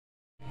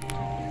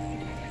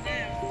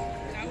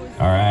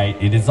All right,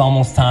 it is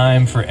almost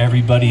time for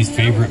everybody's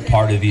favorite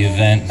part of the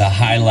event, the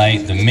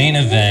highlight, the main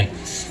event,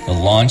 the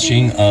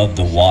launching of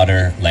the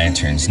water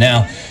lanterns.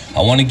 Now,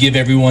 I want to give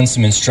everyone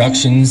some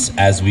instructions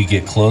as we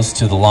get close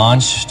to the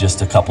launch,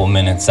 just a couple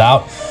minutes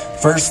out.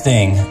 First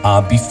thing,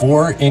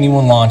 before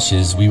anyone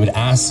launches, we would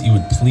ask you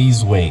would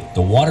please wait.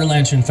 The Water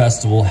Lantern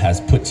Festival has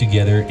put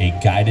together a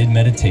guided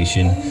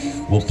meditation.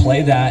 We'll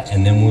play that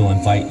and then we'll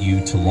invite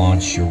you to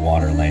launch your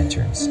water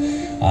lanterns.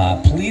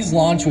 Please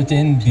launch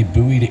within the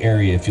buoyed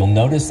area. If you'll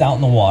notice out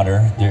in the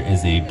water, there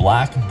is a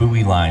black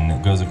buoy line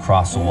that goes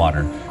across the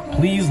water.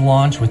 Please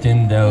launch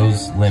within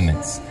those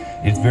limits.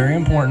 It's very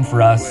important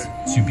for us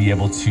to be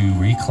able to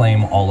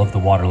reclaim all of the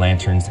water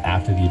lanterns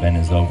after the event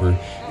is over.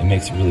 It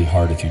makes it really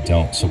hard if you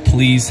don't. So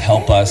please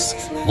help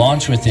us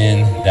launch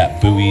within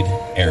that buoyed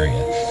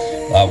area.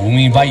 When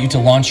we invite you to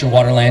launch your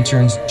water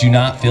lanterns, do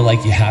not feel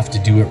like you have to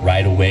do it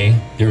right away.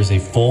 There is a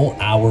full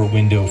hour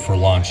window for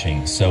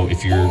launching. So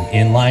if you're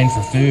in line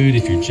for food,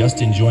 if you're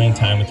just enjoying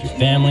time with your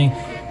family,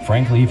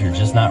 frankly, if you're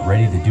just not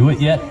ready to do it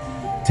yet,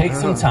 take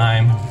some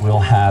time. We'll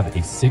have a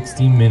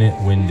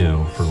 60-minute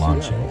window for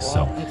launching.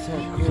 So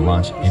you can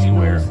launch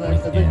anywhere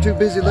within. Too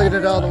busy looking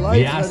at all the lights.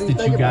 We ask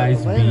that you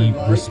guys be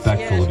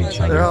respectful of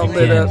each other. They're all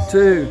lit up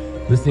too.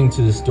 Listening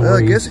to the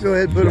stories, I guess go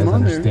ahead and put them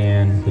on there.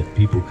 Understand that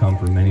people come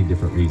for many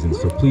different reasons.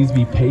 So please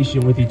be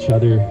patient with each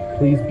other.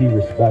 Please be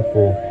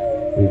respectful.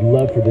 We'd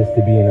love for this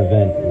to be an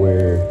event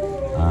where